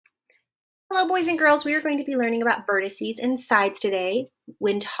Hello, boys and girls. We are going to be learning about vertices and sides today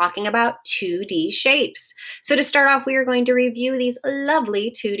when talking about 2D shapes. So to start off, we are going to review these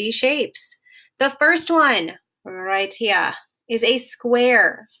lovely 2D shapes. The first one right here is a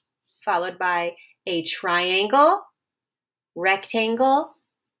square, followed by a triangle, rectangle,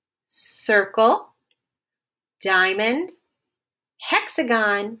 circle, diamond,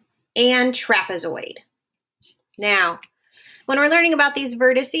 hexagon, and trapezoid. Now, when we're learning about these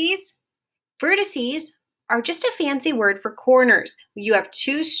vertices are just a fancy word for corners. You have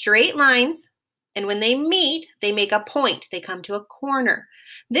two straight lines, and when they meet, they make a point. They come to a corner.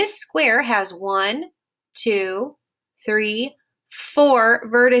 This square has 1, 2, 3, 4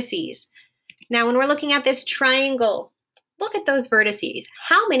 vertices. Now, when we're looking at this triangle, look at those vertices.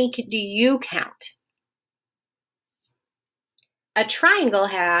 How many do you count? A triangle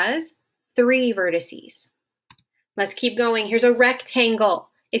has 3 vertices. Let's keep going. Here's a rectangle.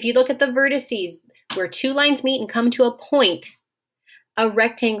 If you look at the vertices where 2 lines meet and come to a point, a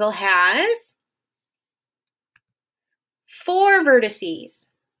rectangle has 4 vertices.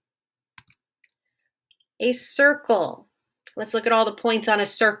 A circle. Let's look at all the points on a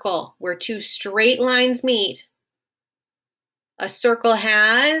circle where 2 straight lines meet. A circle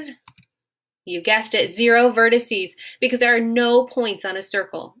has, you guessed it, 0 vertices because there are no points on a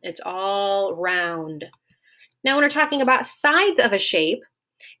circle. It's all round. Now, when we're talking about sides of a shape,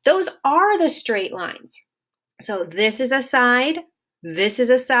 those are the straight lines. So this is a side, this is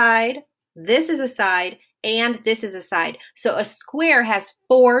a side, this is a side, and this is a side. So a square has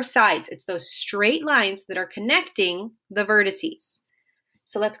 4 sides. It's those straight lines that are connecting the vertices.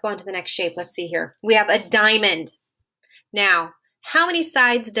 So let's go on to the next shape. Let's see here. We have a diamond. Now, how many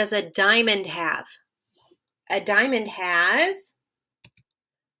sides does a diamond have? A diamond has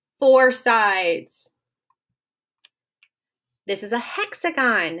 4 sides. This is a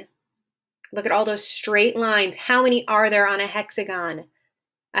hexagon. Look at all those straight lines. How many are there on a hexagon?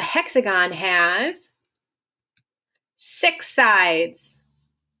 A hexagon has 6 sides.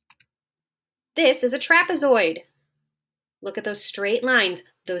 This is a trapezoid. Look at those straight lines,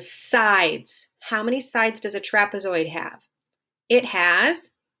 those sides. How many sides does a trapezoid have? It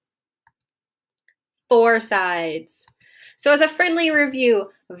has 4 sides. So as a friendly review,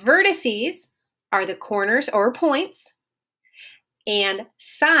 vertices are the corners or points, and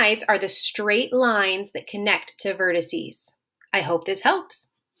sides are the straight lines that connect to vertices. I hope this helps.